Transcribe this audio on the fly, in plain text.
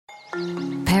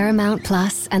Paramount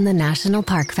Plus and the National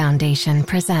Park Foundation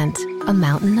present A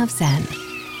Mountain of Zen.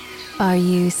 Are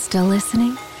you still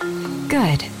listening?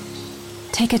 Good.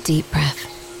 Take a deep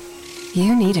breath.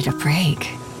 You needed a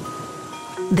break.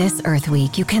 This Earth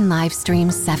Week, you can live stream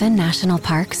 7 national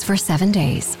parks for 7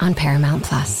 days on Paramount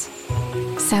Plus.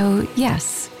 So,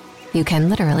 yes, you can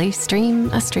literally stream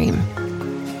a stream.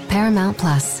 Paramount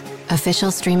Plus,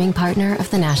 official streaming partner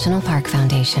of the National Park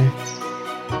Foundation.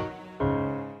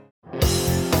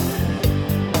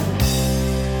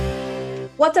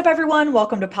 What's up, everyone?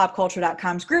 Welcome to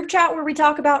popculture.com's group chat, where we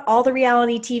talk about all the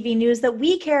reality TV news that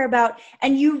we care about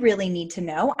and you really need to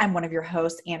know. I'm one of your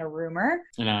hosts, Anna Rumor.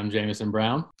 And I'm Jameson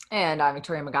Brown. And I'm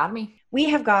Victoria McGotomy. We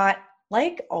have got,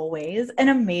 like always, an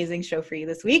amazing show for you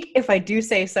this week. If I do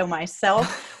say so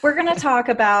myself, we're going to talk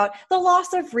about the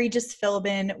loss of Regis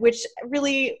Philbin, which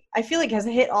really, I feel like has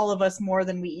hit all of us more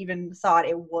than we even thought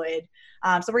it would.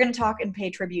 So we're going to talk and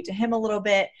pay tribute to him a little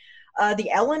bit.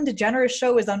 The Ellen DeGeneres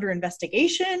Show is under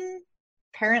investigation.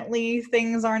 Apparently,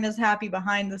 things aren't as happy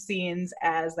behind the scenes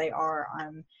as they are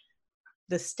on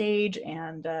the stage,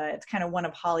 and it's kind of one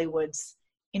of Hollywood's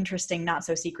interesting,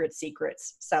 not-so-secret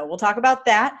secrets. So we'll talk about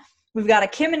that. We've got a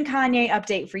Kim and Kanye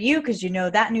update for you, because you know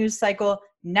that news cycle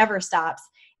never stops.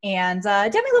 And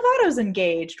Demi Lovato's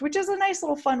engaged, which is a nice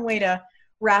little fun way to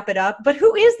wrap it up. But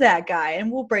who is that guy?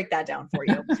 And we'll break that down for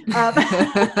you.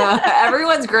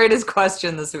 Everyone's greatest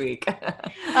question this week.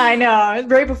 I know.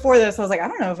 Right before this, I was like, I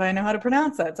don't know if I know how to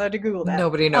pronounce that, so I had to Google that.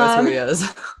 Nobody knows who he is.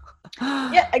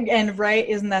 Yeah, and right,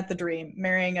 isn't that the dream?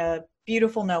 Marrying a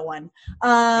beautiful no one.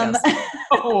 Yes.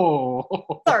 Oh,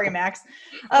 sorry, Max.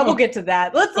 We'll get to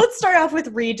that. Let's start off with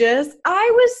Regis.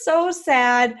 I was so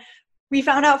sad. We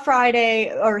found out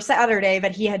Friday or Saturday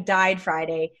that he had died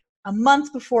Friday, a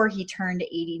month before he turned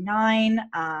 89,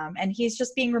 and he's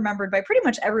just being remembered by pretty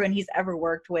much everyone he's ever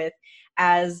worked with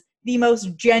as the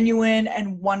most genuine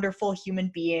and wonderful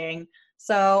human being.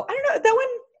 So I don't know,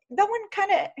 that one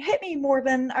kind of hit me more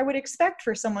than I would expect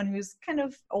for someone who's kind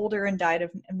of older and died of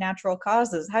natural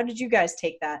causes. How did you guys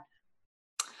take that?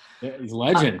 yeah, he's a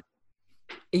legend.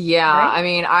 Yeah, Right? I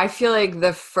mean, I feel like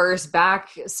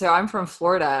so I'm from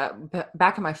Florida.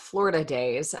 Back in my Florida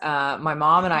days, my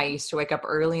mom and I used to wake up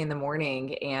early in the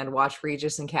morning and watch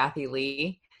Regis and Kathy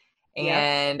Lee.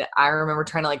 And I remember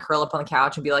trying to like curl up on the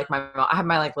couch and be like, I had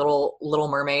my like little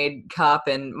Mermaid cup,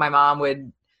 and my mom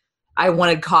I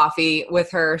wanted coffee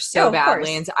with her so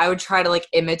badly. And so I would try to like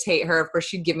imitate her. Of course,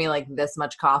 she'd give me like this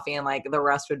much coffee and like the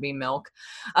rest would be milk.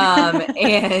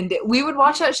 And we would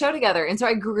watch that show together. And so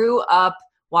I grew up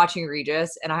watching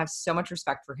Regis, and I have so much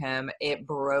respect for him. It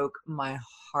broke my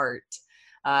heart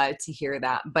to hear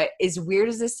that. But as weird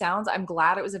as this sounds, I'm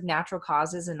glad it was of natural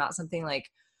causes and not something like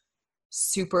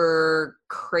super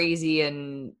crazy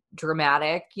and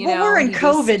dramatic, we're in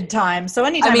COVID time, so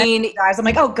anytime he dies, I'm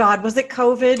like, oh God, was it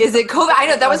COVID? Is it COVID? I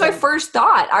know, that was my first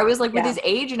thought. I was like, with his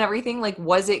age and everything, like,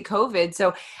 was it COVID?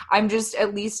 So I'm just,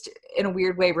 at least in a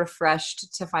weird way,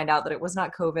 refreshed to find out that it was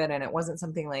not COVID, and it wasn't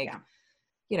something like,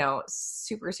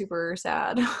 super, super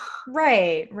sad.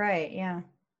 Right, yeah.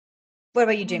 What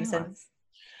about you, Jameson?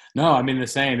 No, I mean the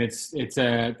same. I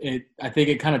think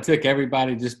it kind of took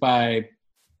everybody just by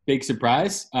big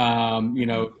surprise,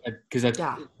 because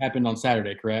that happened on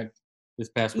Saturday, correct? This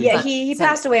past week. Yeah, he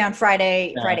passed away on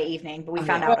Friday evening, but we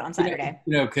found out on Saturday.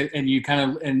 And you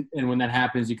kind of, and when that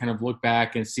happens, you kind of look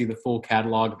back and see the full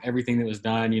catalog of everything that was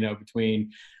done,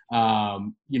 between,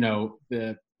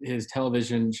 his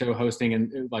television show hosting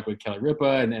and like with Kelly Ripa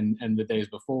and the days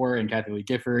before, and Kathy Lee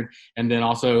Gifford, and then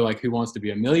also like Who Wants to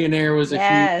Be a Millionaire was a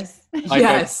huge,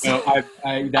 that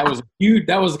was huge.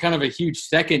 That was kind of a huge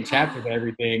second chapter to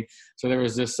everything. So there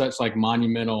was just such like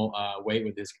monumental weight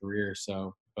with his career.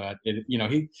 So, but he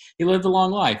lived a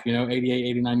long life, 88,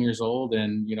 89 years old,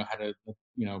 and had a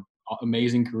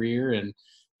amazing career, and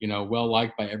well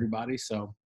liked by everybody.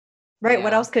 So. Right. Yeah.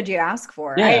 What else could you ask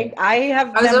for? Yeah. I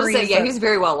was going to say, he's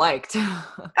very well liked.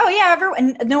 Oh yeah.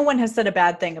 No one has said a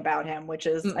bad thing about him, which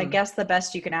is, I guess, the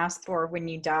best you can ask for when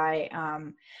you die.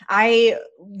 I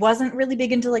wasn't really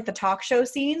big into like the talk show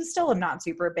scene. Still, I'm not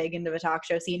super big into the talk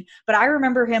show scene, but I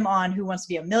remember him on Who Wants to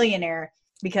Be a Millionaire,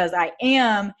 because I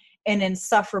am an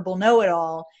insufferable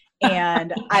know-it-all.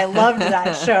 And I loved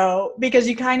that show because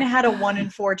you kind of had a 1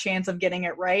 in 4 chance of getting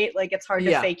it right. Like, it's hard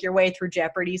to fake your way through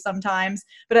Jeopardy sometimes.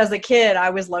 But as a kid, I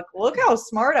was like, look how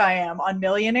smart I am on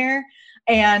Millionaire.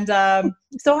 And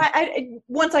so I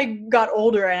once I got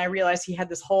older and I realized he had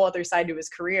this whole other side to his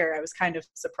career, I was kind of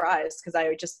surprised, because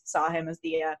I just saw him as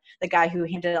the guy who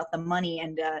handed out the money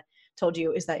and told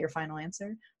you, is that your final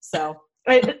answer? So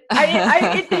it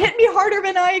hit me harder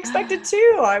than I expected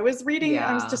to. I was reading,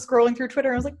 I was just scrolling through Twitter,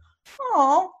 and I was like,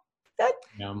 oh,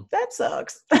 that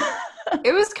sucks.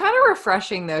 It was kind of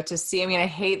refreshing though to see. I mean, I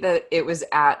hate that it was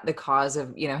at the cause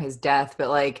of, his death, but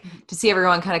like to see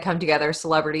everyone kind of come together,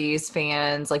 celebrities,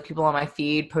 fans, like people on my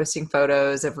feed posting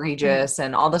photos of Regis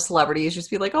and all the celebrities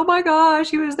just be like, oh my gosh,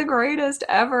 he was the greatest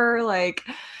ever. Like,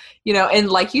 and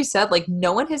like you said, like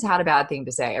no one has had a bad thing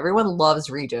to say. Everyone loves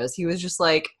Regis. He was just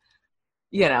like,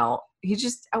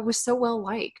 I was so well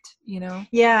liked,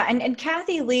 Yeah. And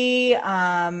Kathy Lee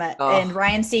and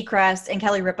Ryan Seacrest and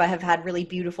Kelly Ripa have had really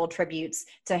beautiful tributes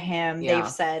to him. Yeah. They've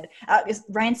said,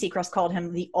 Ryan Seacrest called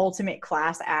him the ultimate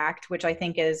class act, which I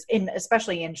think is,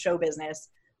 especially in show business,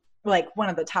 like one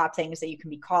of the top things that you can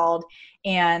be called,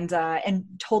 and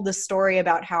told the story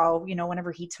about how,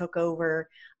 whenever he took over,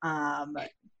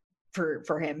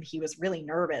 for him, he was really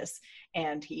nervous,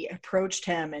 and he approached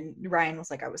him, and Ryan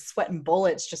was like, I was sweating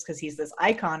bullets just because he's this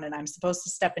icon and I'm supposed to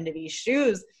step into these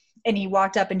shoes. And he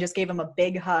walked up and just gave him a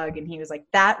big hug, and he was like,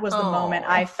 that was the moment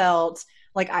I felt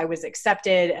like I was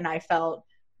accepted and I felt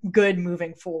good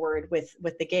moving forward with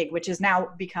the gig, which has now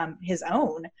become his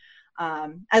own.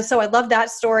 And so I love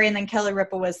that story. And then Kelly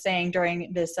Ripa was saying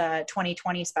during this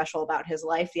 2020 special about his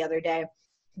life the other day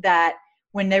that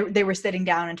when they were sitting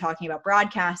down and talking about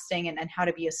broadcasting and how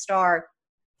to be a star,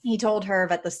 he told her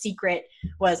that the secret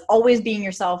was always being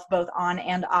yourself, both on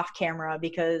and off camera,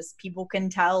 because people can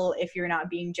tell if you're not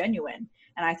being genuine.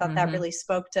 And I thought that really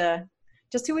spoke to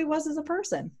just who he was as a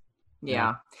person.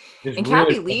 Yeah. And really,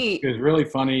 Kathy Lee. It was really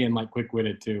funny and like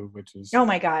quick-witted too, which is. Oh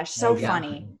my gosh. So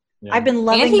funny. Yeah. I've been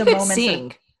loving and he the could moments.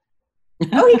 Sing.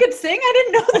 Oh, he could sing? I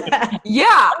didn't know that.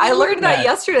 Yeah, I learned that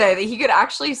yesterday, that he could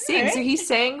actually sing. Right. So he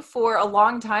sang for a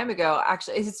long time ago.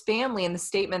 Actually, his family, in the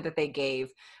statement that they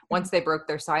gave once they broke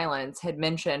their silence, had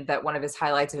mentioned that one of his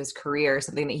highlights of his career,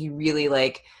 something that he really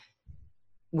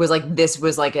was like, this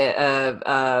was like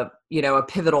a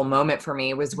pivotal moment for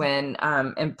me, was when,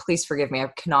 and please forgive me,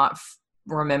 I cannot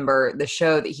remember the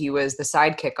show that he was the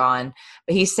sidekick on,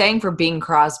 but he sang for Bing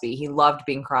Crosby. He loved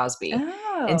Bing Crosby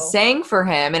and sang for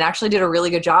him, and actually did a really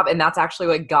good job. And that's actually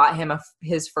what got him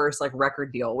his first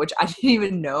record deal, which I didn't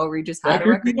even know Regis had a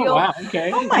record deal. Wow,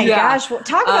 okay. Oh my gosh. Well,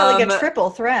 talk about a triple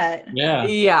threat. Yeah.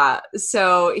 Yeah.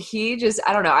 So he just,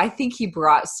 I don't know. I think he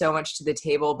brought so much to the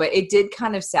table, but it did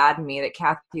kind of sadden me that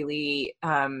Kathy Lee,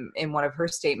 in one of her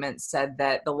statements, said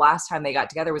that the last time they got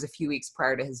together was a few weeks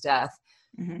prior to his death.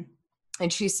 Mm-hmm.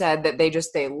 And she said that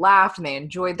they laughed and they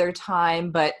enjoyed their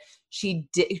time, but she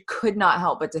could not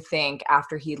help but to think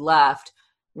after he left,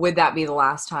 would that be the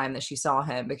last time that she saw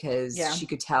him? Because she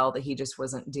could tell that he just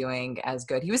wasn't doing as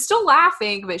good. He was still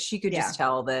laughing, but she could just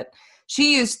tell that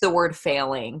she used the word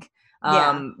failing.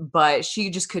 But she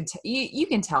just could, you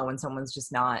can tell when someone's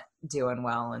just not doing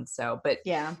well. And so, but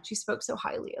she spoke so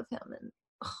highly of him, and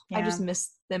I just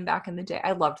missed them back in the day.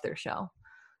 I loved their show.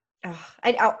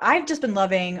 I've just been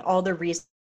loving all the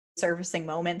resurfacing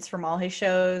moments from all his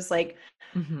shows. Like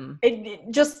it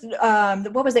just,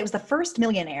 what was it? It was the first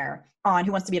millionaire on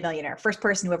Who Wants to Be a Millionaire, first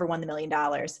person who ever won $1 million.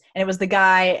 And it was the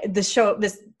guy, this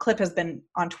clip has been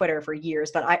on Twitter for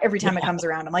years, but every time it comes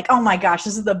around, I'm like, oh my gosh,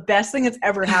 this is the best thing that's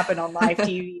ever happened on live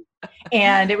TV.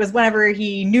 And it was whenever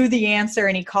he knew the answer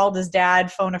and he called his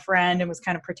dad, phone a friend, and was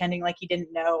kind of pretending like he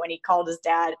didn't know. And he called his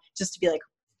dad just to be like,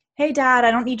 hey dad,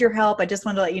 I don't need your help. I just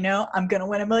wanted to let you know I'm going to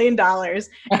win $1 million.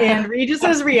 And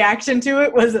Regis's reaction to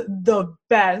it was the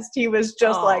best. He was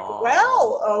just like,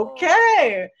 well,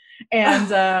 okay. And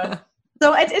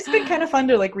so it's been kind of fun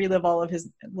to relive all of his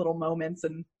little moments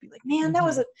and be like, man, that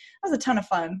was a ton of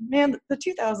fun. Man, the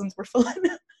 2000s were fun.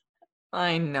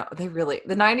 I know. The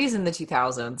 90s and the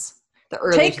 2000s, the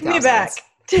early 2000s. Take me back.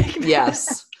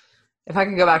 Yes. If I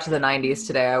could go back to the 90s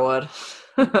today, I would.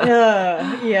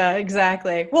 Yeah,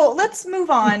 exactly. Well, let's move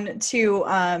on to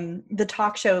the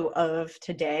talk show of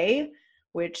today,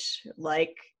 which,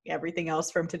 like everything else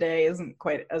from today, isn't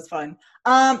quite as fun.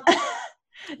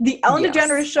 The Ellen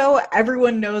DeGeneres Show,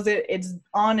 everyone knows it. It's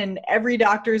on in every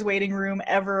doctor's waiting room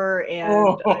ever,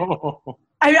 and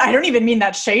I don't even mean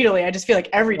that shadily. I just feel like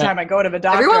every time I go to the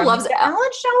doctor, everyone loves the Ellen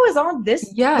Show is on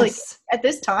this at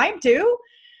this time too.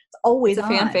 It's always a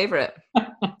fan favorite.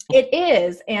 It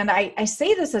is. And I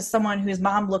say this as someone whose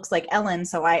mom looks like Ellen,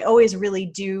 so I always really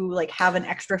do have an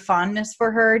extra fondness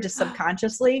for her, just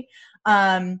subconsciously.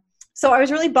 So I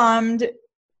was really bummed.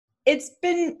 It's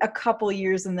been a couple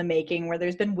years in the making where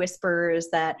there's been whispers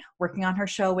that working on her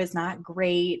show is not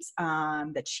great,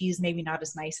 that she's maybe not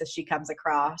as nice as she comes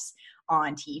across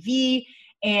on TV.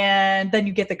 And then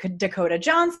you get the Dakota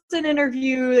Johnson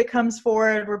interview that comes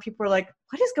forward where people are like,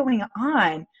 what is going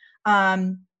on?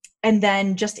 And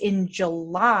then just in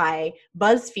July,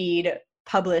 BuzzFeed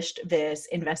published this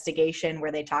investigation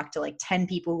where they talked to like 10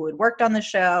 people who had worked on the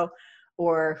show,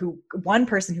 or one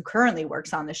person who currently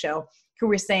works on the show, who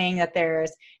were saying that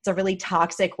it's a really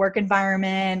toxic work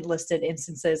environment, listed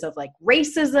instances of like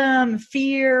racism,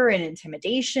 fear, and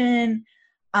intimidation.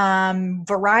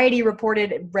 Variety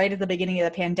reported right at the beginning of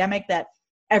the pandemic that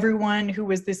everyone who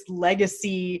was this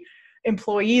legacy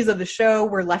employees of the show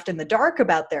were left in the dark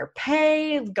about their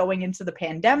pay going into the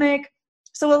pandemic.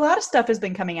 So a lot of stuff has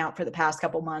been coming out for the past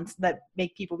couple months that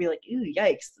make people be like, ooh,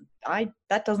 yikes,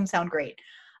 that doesn't sound great.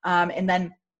 And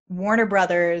then Warner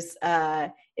Brothers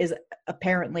is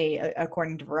apparently,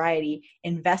 according to Variety,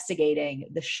 investigating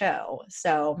the show.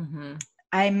 So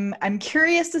I'm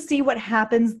curious to see what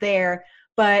happens there.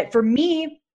 But for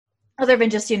me, other than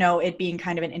just, it being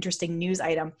kind of an interesting news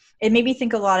item, it made me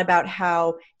think a lot about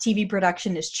how TV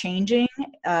production is changing,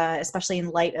 especially in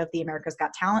light of the America's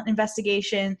Got Talent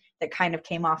investigation that kind of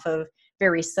came off of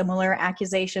very similar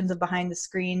accusations of behind the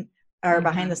screen or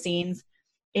behind the scenes.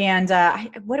 And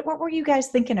what were you guys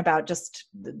thinking about just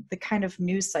the kind of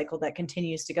news cycle that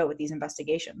continues to go with these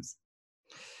investigations?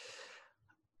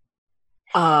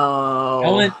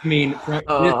 Ellen, I mean,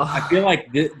 I feel like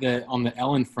on the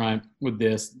Ellen front with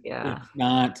this, it's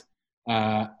not,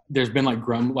 there's been like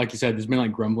like you said, there's been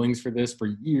like grumblings for this for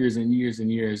years and years and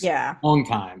years, long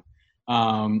time.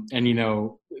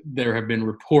 And, there have been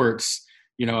reports,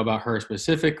 about her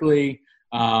specifically,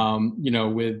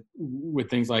 with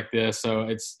things like this. So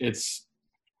it's, if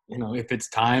it's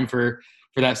time for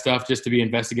that stuff just to be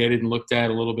investigated and looked at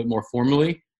a little bit more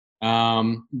formally,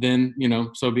 then,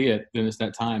 so be it. Then it's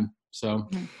that time. So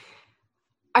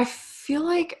I feel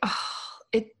like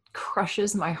it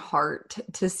crushes my heart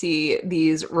to see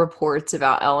these reports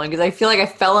about Ellen, because I feel like I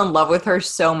fell in love with her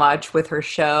so much with her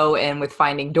show and with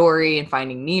Finding Dory and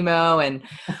Finding Nemo and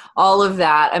all of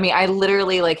that. I mean, I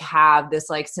literally like have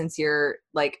this like sincere,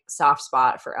 like soft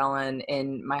spot for Ellen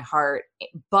in my heart.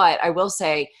 But I will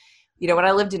say, when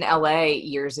I lived in LA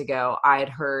years ago, I had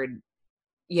heard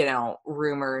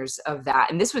rumors of that.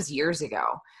 And this was years ago.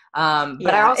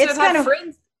 But I also have had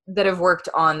friends that have worked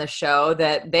on the show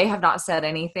that they have not said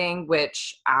anything,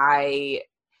 which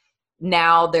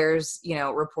now there's,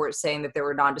 reports saying that there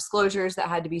were non-disclosures that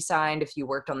had to be signed if you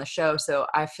worked on the show. So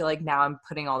I feel like now I'm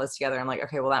putting all this together. I'm like,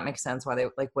 okay, well, that makes sense why they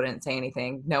like wouldn't say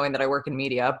anything knowing that I work in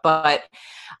media. But,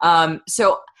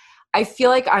 so I feel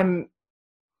like I'm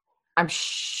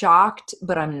shocked,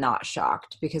 but I'm not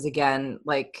shocked because again,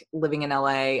 like living in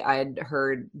LA, I'd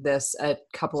heard this a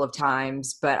couple of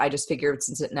times, but I just figured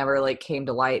since it never like came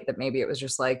to light that maybe it was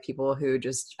just like people who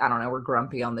just, I don't know, were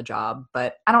grumpy on the job,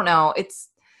 but I don't know.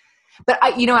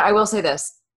 But you know what? I will say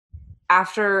this.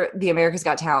 After the America's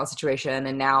Got Talent situation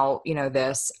and now,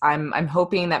 this, I'm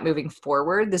hoping that moving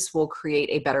forward, this will create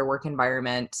a better work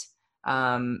environment,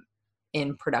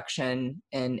 in production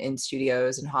and in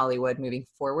studios in Hollywood moving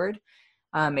forward.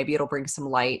 Maybe it'll bring some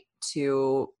light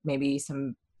to maybe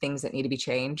some things that need to be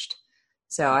changed.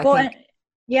 So I think.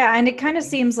 And it kind of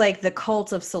seems like the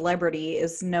cult of celebrity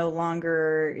is no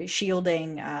longer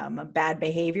shielding bad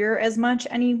behavior as much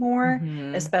anymore,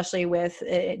 especially with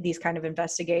these kind of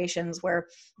investigations where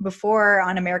before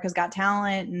on America's Got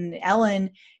Talent and Ellen,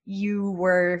 you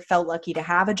felt lucky to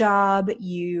have a job.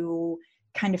 You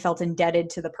kind of felt indebted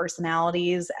to the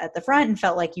personalities at the front and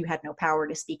felt like you had no power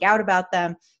to speak out about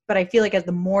them. But I feel like as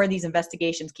the more these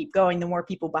investigations keep going, the more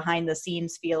people behind the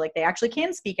scenes feel like they actually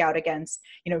can speak out against,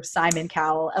 Simon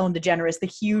Cowell, Ellen DeGeneres, the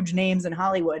huge names in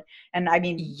Hollywood. And I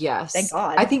mean, yes, thank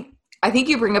God. I think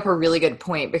you bring up a really good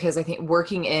point because I think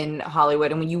working in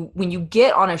Hollywood and when you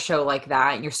get on a show like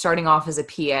that and you're starting off as a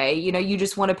PA, you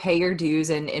just want to pay your dues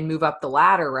and move up the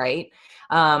ladder, right?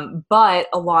 But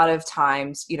a lot of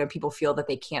times, people feel that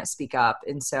they can't speak up.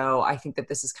 And so I think that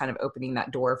this is kind of opening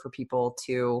that door for people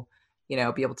to,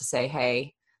 be able to say,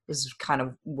 hey, this is kind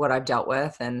of what I've dealt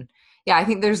with. And yeah, I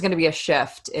think there's going to be a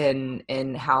shift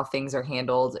in how things are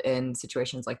handled in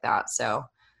situations like that. So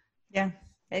yeah,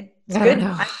 it's good.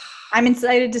 I'm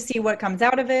excited to see what comes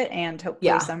out of it and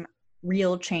hopefully some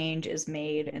real change is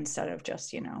made instead of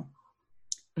just,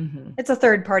 it's a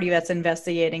third party that's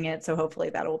investigating it. So hopefully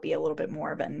that'll be a little bit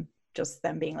more than just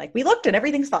them being like, we looked and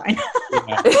everything's fine.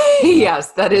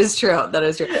 Yes, that is true. That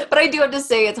is true. But I do have to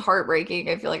say it's heartbreaking.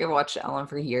 I feel like I've watched Ellen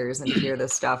for years and to hear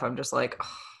this stuff, I'm just like,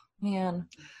 oh, man.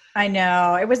 I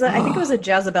know. I think it was a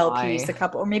Jezebel piece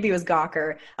or maybe it was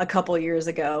Gawker a couple years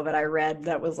ago that I read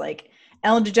that was like,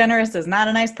 Ellen DeGeneres is not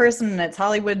a nice person and it's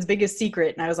Hollywood's biggest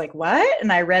secret. And I was like, what?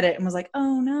 And I read it and was like,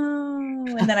 oh no.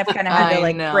 And then I've kind of had to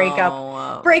like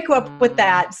break up with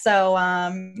that. So,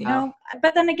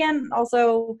 but then again,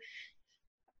 also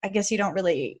I guess you don't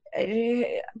really,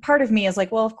 part of me is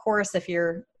like, well, of course, if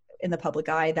you're in the public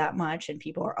eye that much and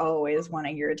people are always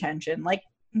wanting your attention, like,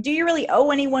 do you really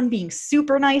owe anyone being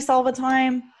super nice all the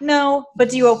time? No. But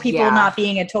do you owe people not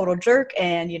being a total jerk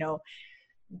and,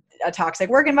 a toxic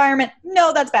work environment?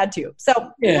 No, that's bad too. So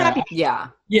I'm happy. Yeah.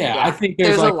 I think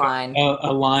there's like a line.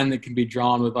 A line that can be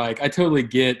drawn with, like, I totally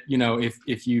get,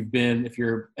 if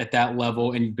you're at that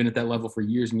level and you've been at that level for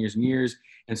years and years and years,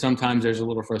 and sometimes there's a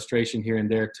little frustration here and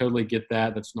there. Totally get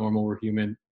that. That's normal. We're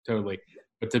human. Totally.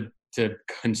 But to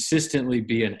consistently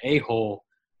be an a-hole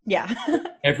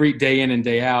every day in and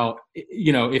day out,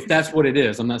 if that's what it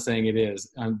is, I'm not saying it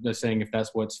is. I'm just saying if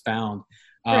that's what's found,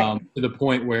 to the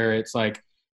point where it's like,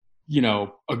 a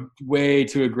way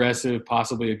too aggressive,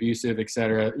 possibly abusive,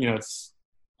 etc.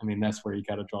 That's where you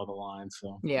got to draw the line.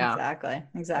 So exactly.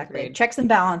 Agreed. Checks and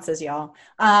balances, y'all.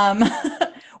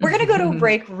 We're going to go to a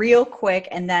break real quick,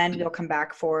 and then we'll come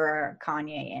back for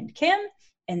Kanye and Kim,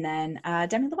 and then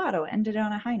Demi Lovato ended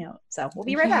on a high note. So we'll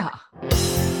be right back.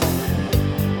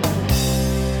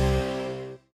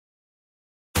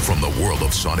 From the world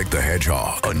of Sonic the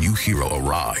Hedgehog, a new hero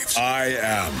arrives. I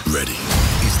am ready.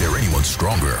 Is there anyone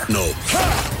stronger? No.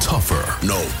 Tougher?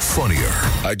 No. Funnier?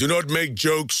 I do not make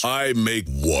jokes. I make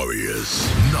warriors.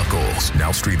 Knuckles,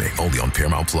 now streaming only on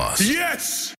Paramount Plus.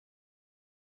 Yes!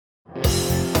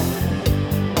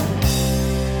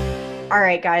 All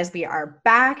right, guys, we are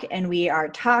back and we are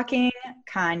talking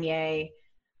Kanye.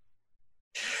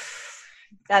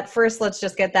 At first, let's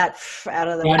just get that out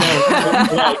of the way.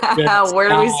 Where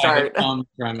do we start?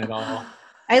 From it all.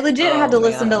 I legit had to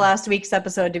listen to last week's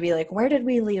episode to be like, where did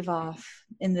we leave off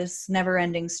in this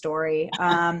never-ending story?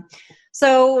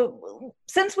 So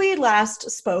since we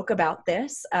last spoke about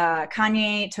this,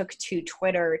 Kanye took to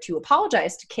Twitter to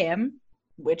apologize to Kim,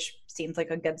 which seems like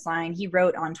a good sign. He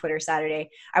wrote on Twitter Saturday,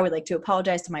 "I would like to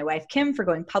apologize to my wife, Kim, for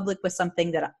going public with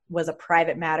something that was a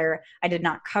private matter. I did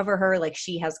not cover her like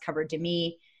she has covered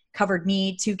me.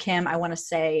 To Kim, I want to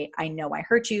say, I know I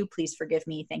hurt you. Please forgive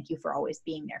me. Thank you for always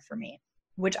being there for me."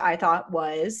 Which I thought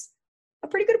was a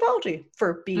pretty good apology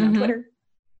for being on Twitter.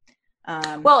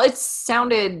 Well, it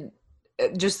sounded,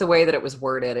 just the way that it was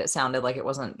worded, it sounded like it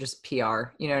wasn't just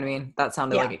PR. You know what I mean? That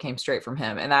sounded like it came straight from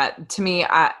him. And that, to me,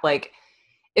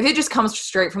 if it just comes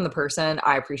straight from the person,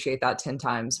 I appreciate that 10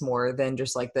 times more than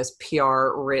just like this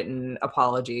PR written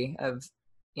apology of,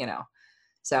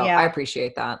 so I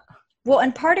appreciate that. Well,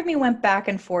 and part of me went back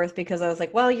and forth because I was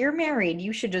like, well, you're married.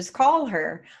 You should just call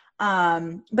her.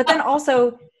 But then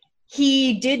also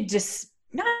he did just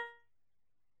not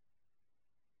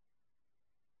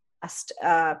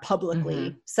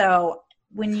publicly. So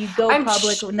when you go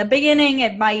public in the beginning,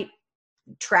 it might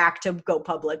track to go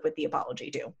public with the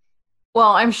apology too.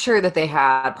 Well, I'm sure that they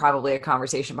had probably a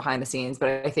conversation behind the scenes,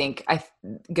 but I think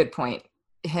good point.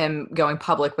 Him going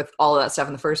public with all of that stuff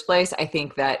in the first place, I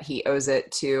think that he owes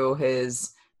it to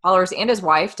his followers and his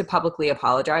wife to publicly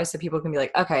apologize so people can be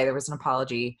like, okay, there was an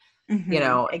apology,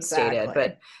 stated.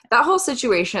 But that whole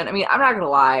situation, I mean, I'm not going to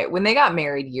lie. When they got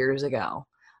married years ago,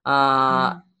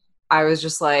 I was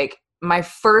just like, my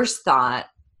first thought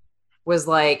was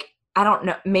like, I don't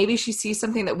know, maybe she sees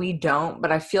something that we don't,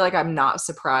 but I feel like I'm not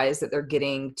surprised that they're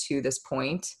getting to this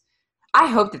point. I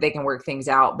hope that they can work things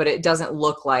out, but it doesn't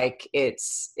look like it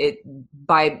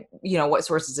by, what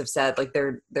sources have said, like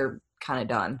they're kind of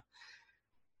done.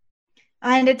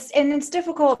 And it's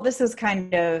difficult. This is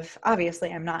kind of,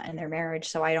 obviously I'm not in their marriage,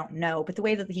 so I don't know, but the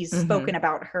way that he's spoken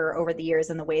about her over the years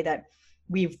and the way that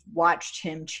we've watched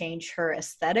him change her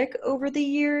aesthetic over the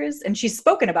years, and she's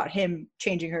spoken about him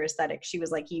changing her aesthetic. She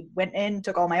was like, he went in,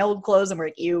 took all my old clothes and were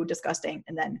like, ew, disgusting.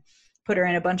 And then put her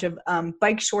in a bunch of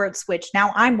bike shorts, which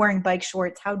now I'm wearing bike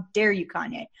shorts. How dare you,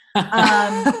 Kanye?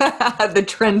 The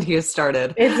trend you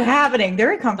started. It's happening.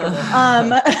 Very comfortable.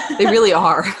 They really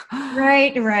are.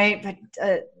 Right.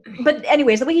 But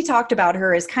anyways, the way he talked about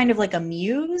her is kind of like a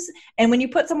muse. And when you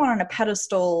put someone on a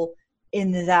pedestal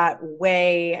in that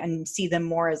way and see them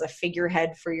more as a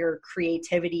figurehead for your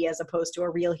creativity as opposed to a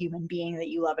real human being that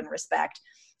you love and respect,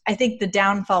 I think the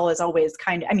downfall is always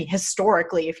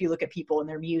historically, if you look at people and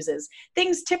their muses,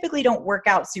 things typically don't work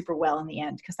out super well in the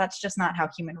end because that's just not how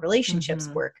human relationships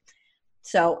work.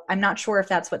 So I'm not sure if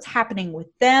that's what's happening with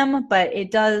them, but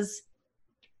it does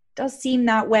seem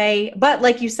that way. But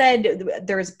like you said,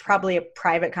 there's probably a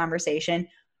private conversation.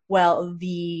 Well,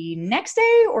 the next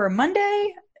day or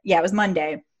Monday, it was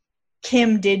Monday,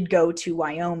 Kim did go to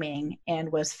Wyoming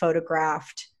and was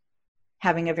photographed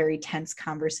having a very tense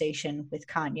conversation with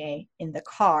Kanye in the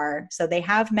car. So they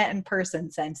have met in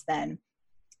person since then.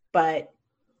 But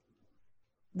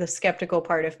the skeptical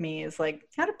part of me is like,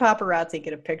 how did paparazzi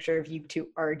get a picture of you two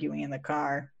arguing in the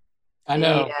car? I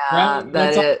know.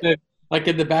 Yeah, like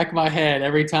in the back of my head,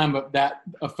 every time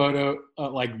a photo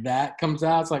like that comes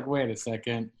out, it's like, wait a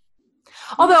second.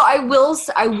 Although I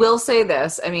will say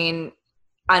this. I mean,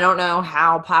 I don't know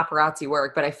how paparazzi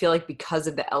work, but I feel like because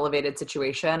of the elevated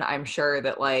situation, I'm sure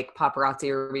that like paparazzi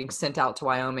are being sent out to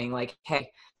Wyoming. Like,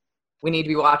 hey, we need to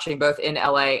be watching both in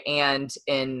LA and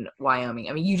in Wyoming.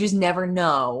 I mean, you just never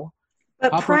know.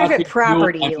 But Paparazzi private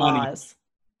property fuel my money. laws.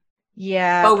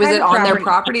 Yeah. Oh, was it on their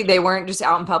property? They weren't just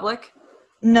out in public?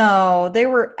 No, they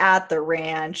were at the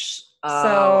ranch.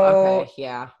 Oh, okay.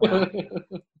 Yeah.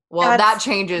 Well, that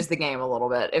changes the game a little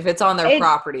bit. If it's on their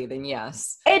property, then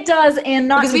yes. It does, and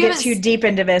not to get too deep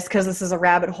into this because this is a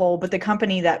rabbit hole, but the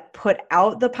company that put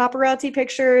out the paparazzi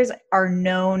pictures are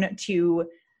known to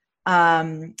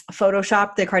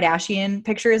Photoshop the Kardashian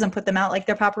pictures and put them out like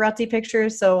they're paparazzi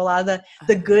pictures. So a lot of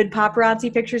the good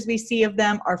paparazzi pictures we see of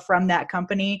them are from that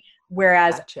company,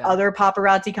 whereas other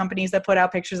paparazzi companies that put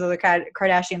out pictures of the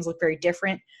Kardashians look very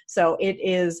different. So it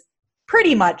is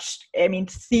pretty much, I mean,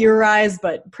 theorized,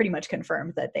 but pretty much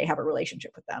confirmed that they have a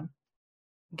relationship with them.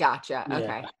 Gotcha.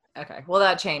 Okay. Yeah. Okay. Well,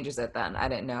 that changes it then. I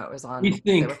didn't know it was on. We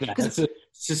think that.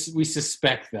 We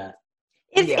suspect that.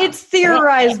 It's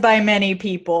theorized by many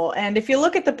people. And if you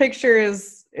look at the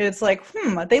pictures, it's like,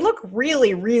 they look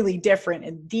really, really different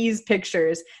in these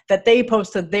pictures that they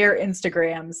post to their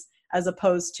Instagrams as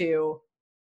opposed to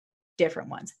different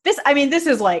ones. This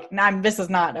is like, this is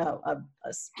not a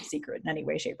secret in any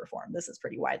way, shape, or form. This is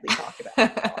pretty widely talked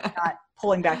about. Not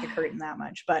pulling back the curtain that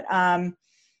much, but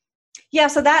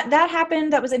so that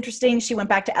happened. That was interesting. She went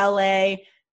back to LA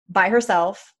by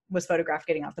herself, was photographed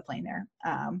getting off the plane there,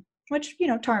 which,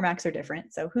 tarmacs are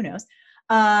different, so who knows.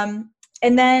 And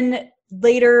then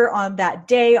later on that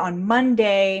day, on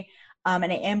Monday,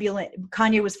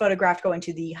 Kanye was photographed going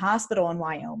to the hospital in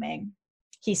Wyoming.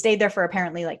 He stayed there for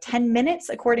apparently like 10 minutes,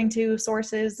 according to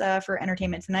sources for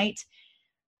Entertainment Tonight,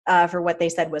 for what they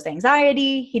said was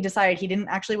anxiety. He decided he didn't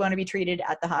actually want to be treated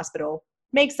at the hospital.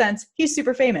 Makes sense. He's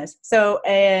super famous. So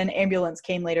an ambulance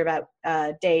came later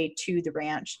that day to the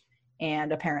ranch,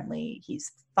 and apparently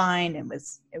he's fine, and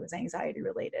it was anxiety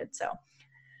related. So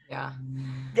yeah.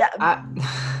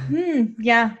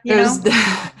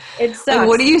 It sucks. Like,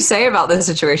 what do you say about this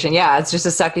situation? Yeah, it's just a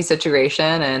sucky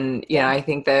situation. And, I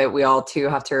think that we all too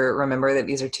have to remember that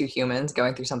these are two humans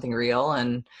going through something real,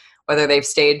 and whether they've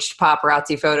staged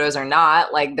paparazzi photos or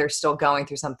not, like they're still going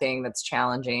through something that's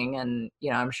challenging. And,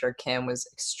 I'm sure Kim was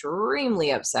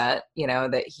extremely upset,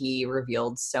 that he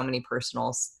revealed so many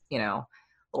personal, little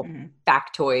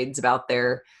factoids about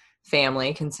their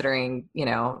family, considering,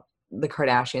 the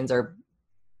Kardashians are,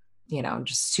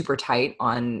 just super tight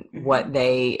on what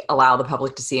they allow the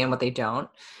public to see and what they don't.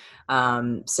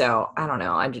 So I don't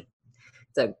know.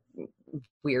 It's a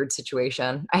weird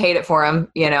situation. I hate it for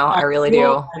him. I really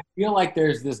do. I feel like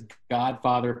there's this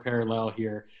Godfather parallel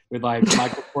here with like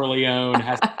Michael Corleone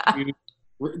has to choose.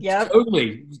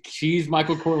 Totally. She's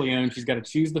Michael Corleone. She's got to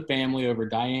choose the family over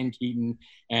Diane Keaton.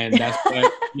 And that's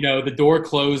what, the door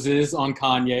closes on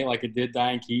Kanye like it did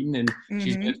Diane Keaton, and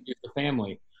she's going to choose the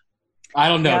family. I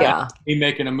don't know. Yeah. That's me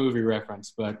making a movie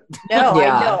reference, but. No,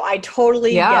 I know. I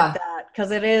totally get that,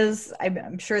 because it is,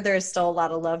 I'm sure there's still a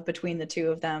lot of love between the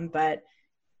two of them, but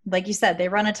like you said, they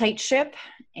run a tight ship,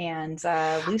 and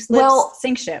loose lips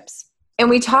sink ships. And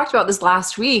we talked about this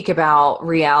last week about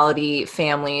reality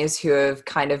families who have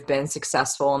kind of been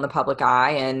successful in the public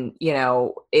eye. And,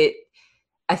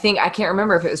 I can't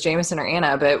remember if it was Jameson or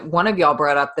Anna, but one of y'all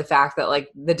brought up the fact that like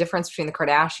the difference between the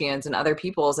Kardashians and other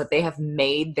people is that they have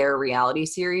made their reality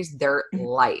series their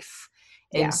life.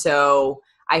 And so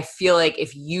I feel like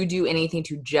if you do anything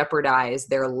to jeopardize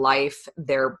their life,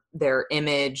 their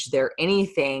image, their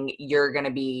anything, you're going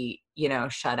to be,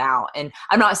 shut out. And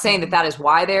I'm not saying that is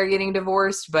why they're getting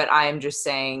divorced, but I'm just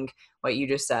saying what you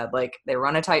just said. Like, they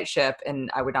run a tight ship, and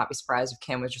I would not be surprised if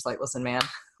Kim was just like, listen, man,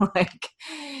 like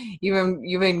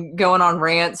you've been going on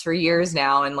rants for years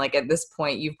now. And like, at this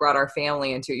point you've brought our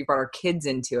family into it. You brought our kids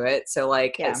into it. So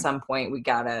like at some point we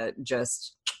gotta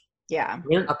just, they're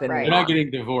not getting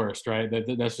divorced, right?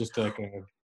 That's just like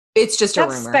it's just a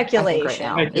rumor.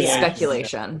 Speculation. Right now. It's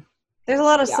speculation. There's a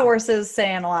lot of sources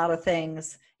saying a lot of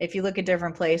things. If you look at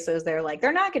different places, they're like,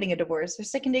 they're not getting a divorce, they're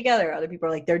sticking together. Other people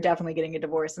are like, they're definitely getting a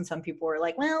divorce. And some people are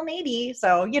like, well, maybe.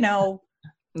 So,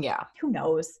 who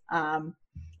knows?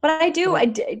 But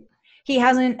he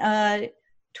hasn't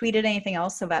tweeted anything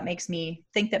else. So that makes me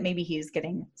think that maybe he's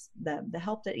getting the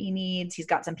help that he needs. He's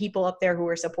got some people up there who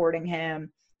are supporting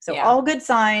him. So all good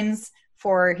signs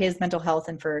for his mental health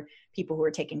and for people who are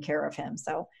taking care of him.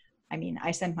 So I mean,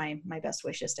 I send my best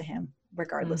wishes to him,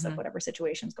 regardless of whatever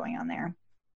situation's going on there.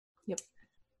 Yep.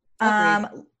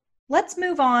 Let's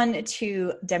move on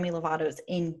to Demi Lovato's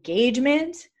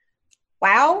engagement.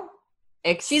 Wow.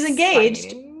 Exciting. She's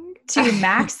engaged to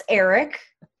Max Ehrich.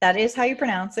 That is how you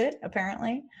pronounce it,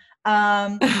 apparently.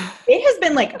 It has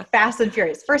been like fast and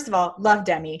furious. First of all, love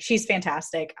Demi. She's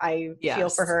fantastic. I feel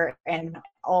for her and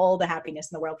all the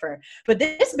happiness in the world for her. But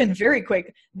this has been very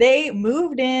quick. They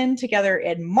moved in together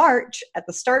in March at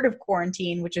the start of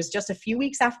quarantine, which is just a few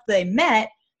weeks after they met.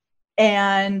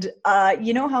 And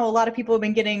you know how a lot of people have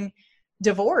been getting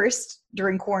divorced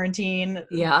during quarantine?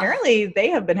 Yeah. Apparently they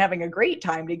have been having a great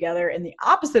time together, and the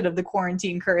opposite of the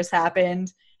quarantine curse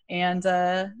happened. And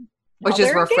which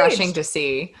is refreshing to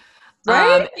see.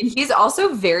 Right? He's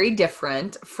also very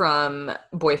different from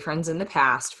boyfriends in the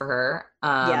past for her.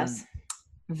 Yes.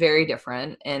 Very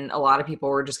different. And a lot of people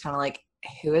were just kind of like,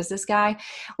 who is this guy?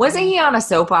 Wasn't he on a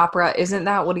soap opera? Isn't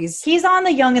that what he's on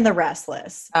The Young and the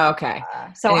Restless. Okay.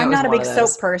 So I'm not a big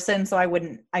soap person, so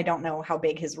I don't know how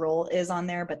big his role is on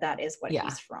there, but that is what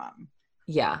he's from.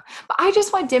 Yeah. But I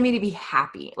just want Demi to be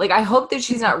happy. Like, I hope that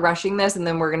she's not rushing this and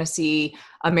then we're going to see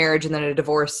a marriage and then a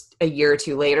divorce a year or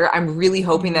two later. I'm really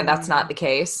hoping that that's not the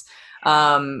case.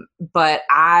 But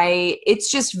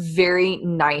it's just very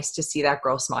nice to see that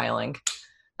girl smiling.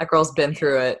 That girl's been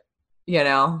through it, you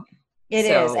know? It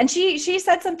is. And she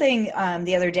said something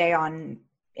the other day on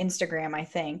Instagram, I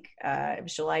think. It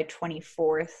was July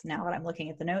 24th. Now that I'm looking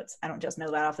at the notes, I don't just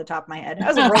know that off the top of my head. I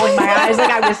was rolling my eyes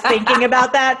like I was thinking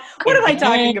about that. What am I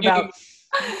talking about?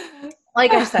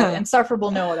 Like I said,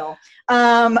 insufferable know-it-all.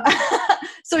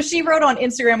 So she wrote on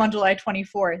Instagram on July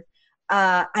 24th,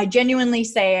 I genuinely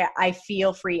say I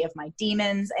feel free of my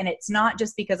demons, and it's not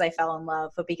just because I fell in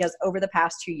love, but because over the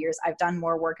past 2 years, I've done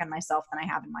more work on myself than I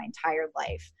have in my entire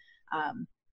life.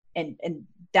 And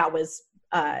that was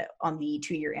on the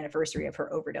 2-year anniversary of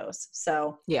her overdose.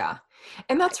 So yeah.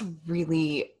 And that's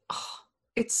really,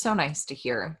 it's so nice to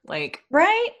hear. Like,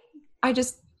 right? I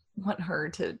just want her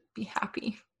to be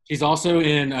happy. She's also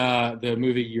in the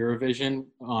movie Eurovision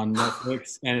on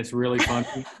Netflix, and it's really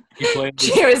funny.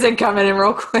 She wasn't coming in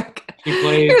real quick.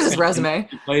 Here's his resume.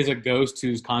 She plays a ghost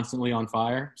who's constantly on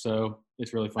fire, so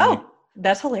it's really funny. Oh,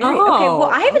 that's hilarious. Okay, well,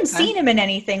 I haven't seen him in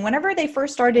anything. Whenever they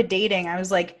first started dating, I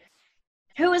was like,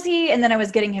 who is he? And then I was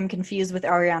getting him confused with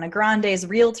Ariana Grande's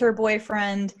realtor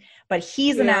boyfriend, but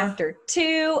he's an actor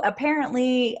too.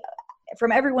 Apparently,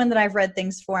 from everyone that I've read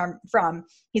things from,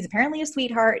 he's apparently a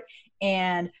sweetheart.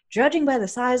 And judging by the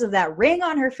size of that ring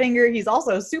on her finger, he's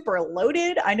also super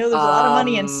loaded. I know there's a lot of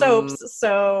money in soaps,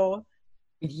 so.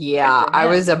 Yeah, I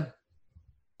was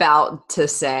about to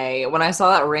say, when I saw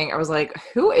that ring, I was like,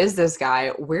 who is this guy?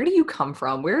 Where do you come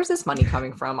from? Where is this money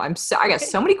coming from? I got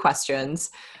so many questions.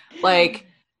 Like,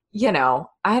 you know,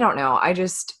 I don't know.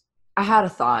 I had a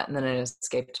thought and then it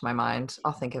escaped my mind.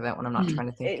 I'll think of it when I'm not trying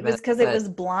to think of it. It was because it was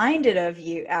blinded of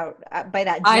you out by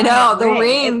that. I know the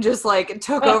ring just like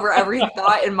took over every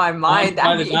thought in my mind.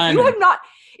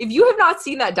 If you have not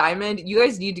seen that diamond, you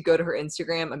guys need to go to her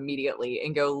Instagram immediately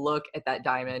and go look at that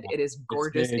diamond. It is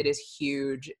gorgeous. It is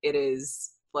huge. It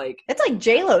is like, it's like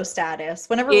J-Lo status.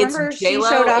 Whenever remember she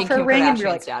showed off her ring and you're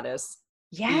like, status.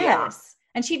 Yes. Yeah.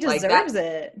 And she deserves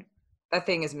it. That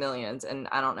thing is millions. And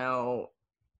I don't know,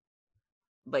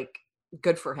 like,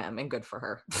 good for him and good for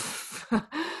her.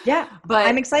 Yeah. But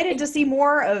I'm excited to see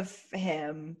more of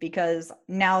him because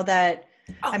now that,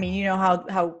 I mean, you know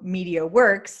how media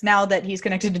works. Now that he's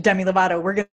connected to Demi Lovato,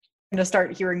 we're going to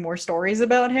start hearing more stories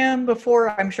about him. Before,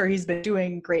 I'm sure he's been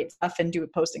doing great stuff and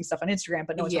posting stuff on Instagram,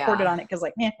 but no one's reported on it because,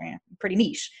 like, pretty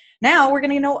niche. Now we're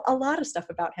going to know a lot of stuff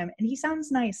about him, and he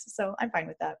sounds nice, so I'm fine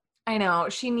with that. I know.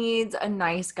 She needs a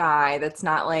nice guy that's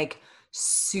not, like,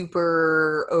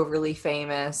 super overly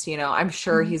famous. You know, I'm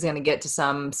sure he's going to get to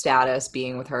some status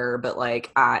being with her, but,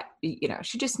 like, you know,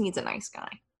 she just needs a nice guy.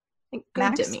 Like,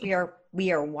 Max,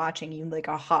 we are watching you like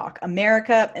a hawk.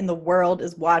 America and the world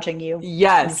is watching you.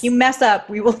 Yes. And if you mess up,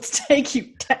 we will take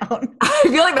you down. I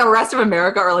feel like the rest of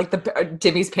America are like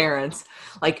Demi's parents.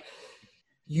 Like,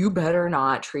 you better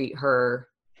not treat her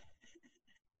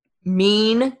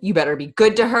mean. You better be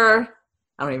good to her.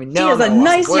 I don't even know. She is a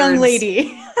nice young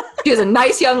lady. She is a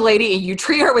nice young lady, and you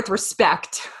treat her with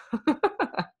respect.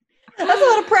 That's a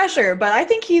lot of pressure, but I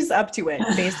think he's up to it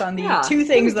based on the two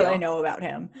things that I know about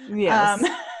him. Yes.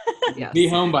 Yes. Be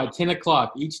home by 10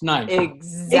 o'clock each night.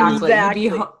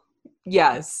 Exactly.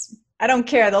 Yes. I don't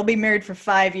care. They'll be married for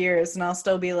 5 years, and I'll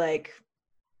still be like,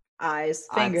 eyes,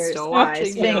 fingers,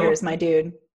 my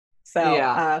dude. So,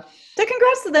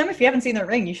 congrats to them. If you haven't seen the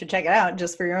ring, you should check it out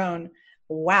just for your own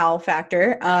wow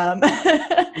factor.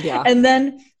 Yeah. And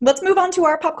then let's move on to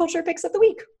our pop culture picks of the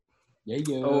week.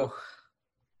 Yeah. Oh.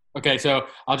 Okay, so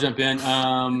I'll jump in.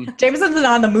 Jameson's been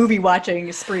on the movie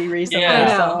watching spree recently.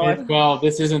 Yeah. Well,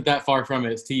 this isn't that far from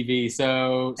it. It's TV.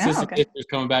 So Sister Sister's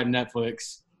coming back to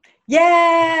Netflix.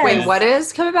 Yeah. Wait, what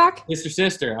is coming back?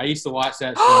 Sister. I used to watch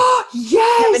that show.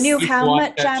 Yes. Never knew how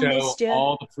much I missed you.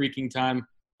 All the freaking time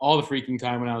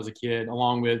when I was a kid,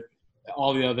 along with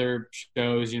all the other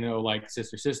shows, like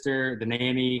Sister, The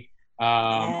Nanny,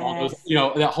 all those,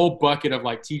 that whole bucket of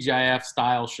like TGIF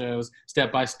style shows,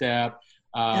 Step by Step.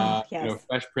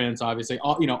 Fresh Prince, obviously,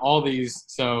 all these.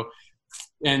 So,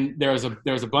 and there was a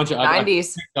bunch of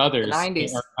 90s. others the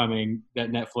 90s. that are coming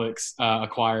that Netflix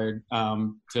acquired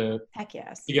to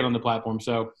get on the platform.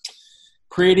 So,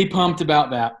 pretty pumped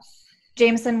about that.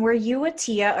 Jameson, were you a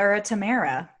Tia or a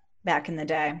Tamara back in the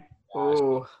day?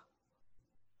 Oh,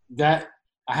 that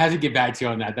I had to get back to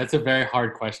you on that. That's a very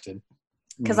hard question.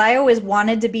 Because I always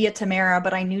wanted to be a Tamara,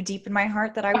 but I knew deep in my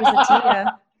heart that I was a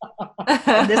Tia.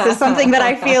 This is something that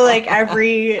I feel like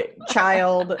every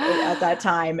child at that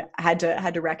time had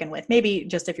to reckon with. Maybe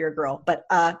just if you're a girl, but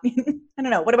I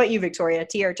don't know. What about you, Victoria?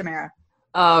 Tia or Tamara?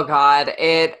 Oh God,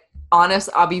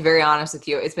 I'll be very honest with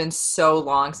you. It's been so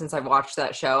long since I've watched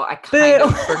that show. I kind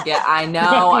of forget. I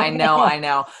know.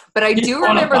 But I do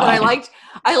remember that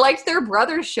I liked their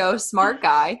brother's show, Smart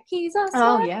Guy. He's a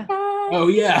smart guy. Oh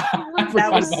yeah.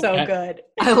 That was so good.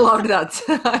 I loved that.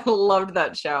 I loved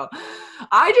that show.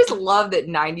 I just love that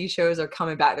 90s shows are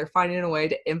coming back. They're finding a way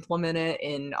to implement it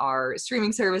in our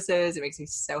streaming services. It makes me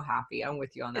so happy. I'm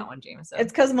with you on that one, Jameson.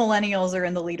 It's because millennials are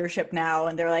in the leadership now,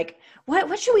 and they're like,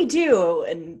 "What should we do?"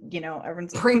 And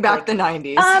everyone's bring back the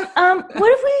 90s.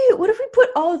 What if we put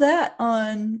all that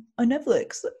on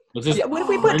Netflix? What if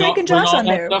we put Drake and Josh on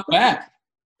there? Stuff back.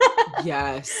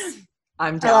 Yes,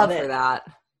 I'm down for that.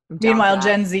 Meanwhile,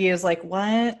 Gen Z is like,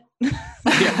 "What?"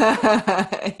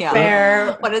 Yeah.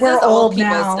 Fair. What is we're this old old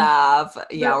people now. Stuff?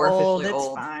 Yeah, we're old. officially It's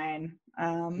old. fine.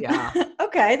 Yeah.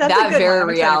 Okay, that's that a good very one.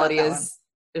 reality is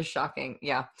shocking.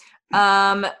 Yeah.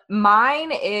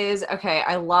 Mine is okay.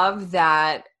 I love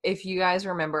that. If you guys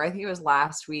remember, I think it was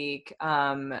last week.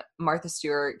 Martha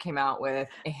Stewart came out with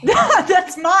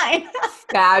that's mine.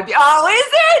 Oh, is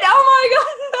it? Oh my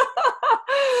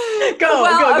god.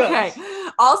 Go. Okay.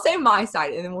 I'll say my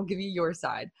side, and then we'll give you your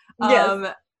side.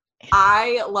 Yes.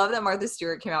 I love that Martha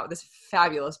Stewart came out with this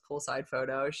fabulous poolside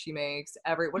photo. She makes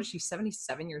what is she,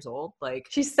 77 years old? Like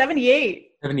she's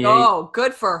 78. Oh,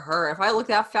 good for her. If I look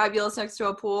that fabulous next to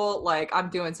a pool, like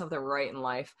I'm doing something right in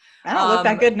life. I don't look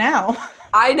that good now.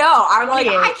 I know. I'm like,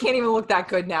 I can't even look that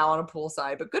good now on a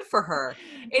poolside, but good for her.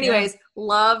 Anyways,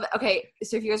 love. Okay.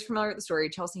 So if you guys are familiar with the story,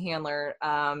 Chelsea Handler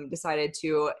decided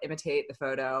to imitate the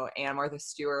photo, and Martha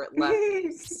Stewart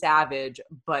left savage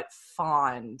but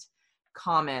fond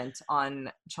comment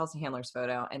on Chelsea Handler's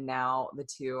photo, and now the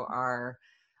two are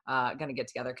going to get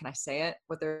together. Can I say it?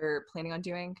 What they're planning on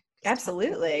doing?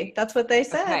 Absolutely. That's what they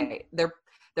said. Okay. They're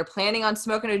planning on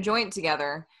smoking a joint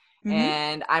together. Mm-hmm.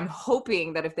 And I'm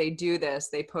hoping that if they do this,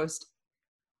 they post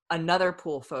another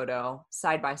pool photo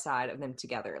side by side of them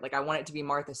together. Like I want it to be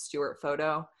Martha Stewart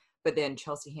photo, but then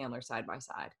Chelsea Handler side by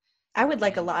side. I would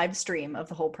like a live stream of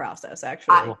the whole process,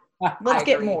 actually. Let's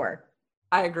get more.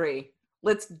 I agree.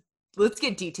 Let's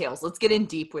get details. Let's get in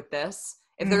deep with this.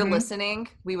 If they're listening,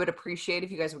 we would appreciate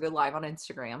if you guys would go live on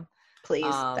Instagram. Please.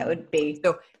 That would be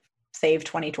save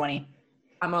 2020.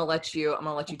 I'm gonna let you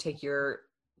take your,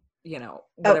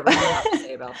 whatever you have to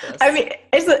say about this. I mean,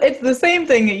 it's the same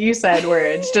thing that you said, where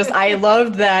it's just, I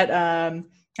loved that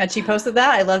and she posted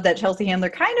that. I love that Chelsea Handler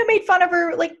kind of made fun of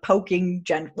her, like poking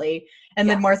gently. And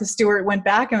then Martha Stewart went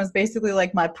back and was basically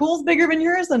like, my pool's bigger than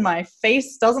yours and my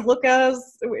face doesn't look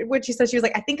what she said. She was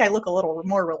like, I think I look a little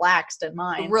more relaxed in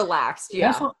mine. Relaxed,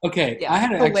 yeah. I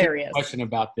had a question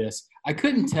about this. I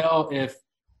couldn't tell if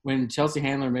when Chelsea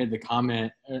Handler made the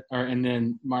comment did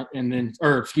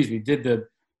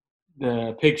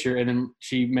the picture and then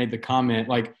she made the comment,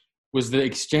 like, was the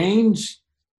exchange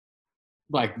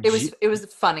like it was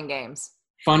fun and games.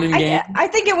 Fun and games. I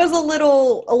think it was a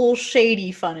little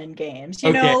shady fun and games.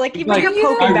 You know, like even you're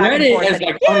poking I back read and it forth. as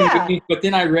like fun and games, but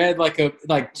then I read like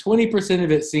 20%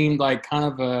 of it seemed like kind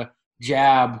of a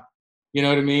jab. You know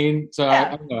what I mean? So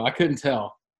I don't know. I couldn't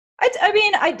tell. I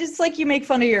mean, I just like you make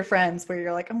fun of your friends where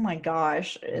you're like, oh my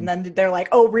gosh. And then they're like,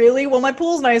 oh, really? Well, my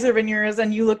pool's nicer than yours.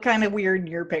 And you look kind of weird in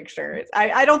your picture.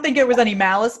 I don't think it was any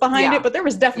malice behind it, but there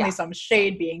was definitely some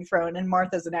shade being thrown. And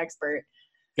Martha's an expert.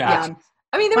 Gotcha.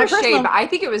 I mean, there was shade, but I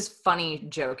think it was funny,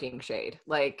 joking shade.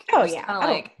 Like, kind of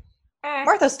like,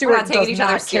 Martha Stewart we're not taking does each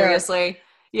other not seriously.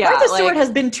 Yeah, Martha Stewart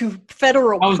has been to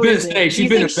federal prison. I was going to say, she's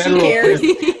been to federal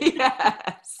prison.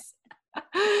 Yes.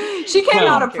 She came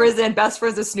out of prison, best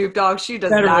friends with Snoop Dogg. She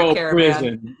does not care,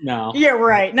 prison. Man. No. Yeah,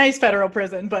 right. Nice federal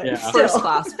prison, but first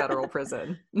class federal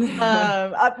prison.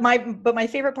 My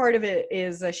favorite part of it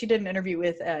is she did an interview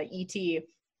with E.T.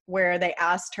 where they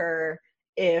asked her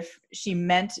if she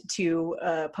meant to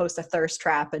post a thirst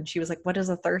trap, and she was like, "What is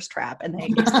a thirst trap?" And they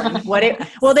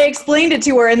explained they explained it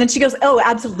to her, and then she goes, "Oh,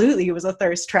 absolutely, it was a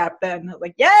thirst trap." Then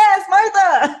like, yes,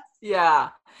 Martha. Yeah.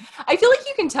 I feel like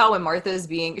you can tell when Martha is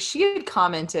she had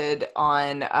commented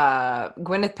on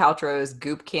Gwyneth Paltrow's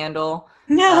Goop candle.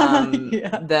 I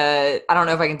don't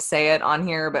know if I can say it on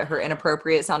here, but her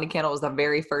inappropriate sounding candle was the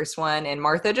very first one. And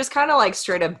Martha just kind of like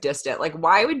straight up dissed it. Like,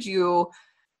 why would you,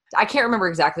 I can't remember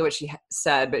exactly what she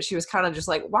said, but she was kind of just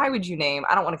like, why would you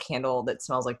I don't want a candle that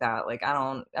smells like that. Like,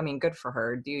 good for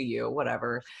her. Do you,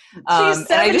 whatever. She's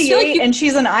 78 and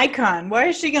she's an icon. Why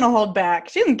is she going to hold back?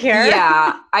 She doesn't care.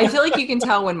 Yeah. I feel like you can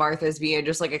tell when Martha's being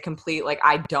just like a complete, like,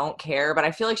 I don't care, but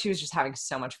I feel like she was just having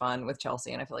so much fun with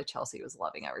Chelsea. And I feel like Chelsea was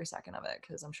loving every second of it,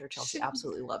 because I'm sure Chelsea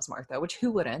absolutely loves Martha, which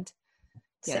who wouldn't?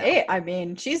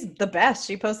 She's the best.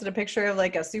 She posted a picture of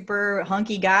like a super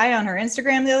hunky guy on her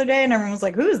Instagram the other day, and everyone was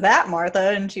like, "Who's that,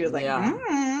 Martha?" And she was like,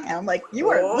 And I'm like, "You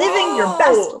are living your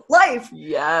best life."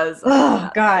 Yes.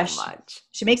 Oh gosh, so much.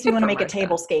 She makes me want to make a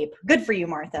tablescape. Good for you,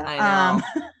 Martha. I know.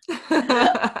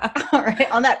 All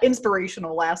right. On that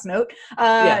inspirational last note,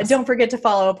 don't forget to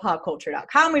follow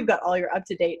popculture.com. We've got all your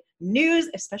up-to-date news,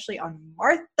 especially on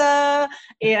Martha.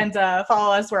 And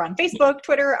follow us. We're on Facebook,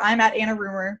 Twitter. I'm at Anna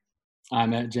Rumor.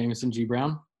 I'm at Jameson G.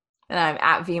 Brown. And I'm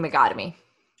at V. McGotomy.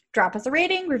 Drop us a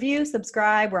rating, review,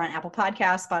 subscribe. We're on Apple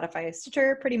Podcasts, Spotify,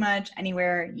 Stitcher, pretty much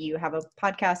anywhere you have a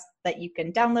podcast that you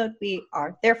can download. We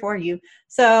are there for you.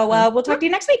 So we'll talk to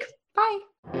you next week. Bye.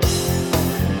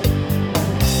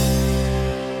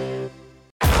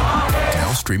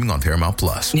 Now streaming on Paramount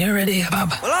Plus. You ready,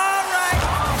 Bob? Well, all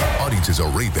right. Audiences are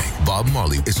raving. Bob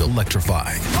Marley is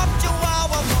electrifying.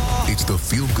 It's the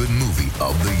feel-good movie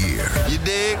of the year. You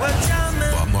dig?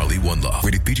 Bob Marley, One Love.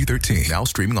 Rated PG-13. Now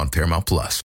streaming on Paramount Plus.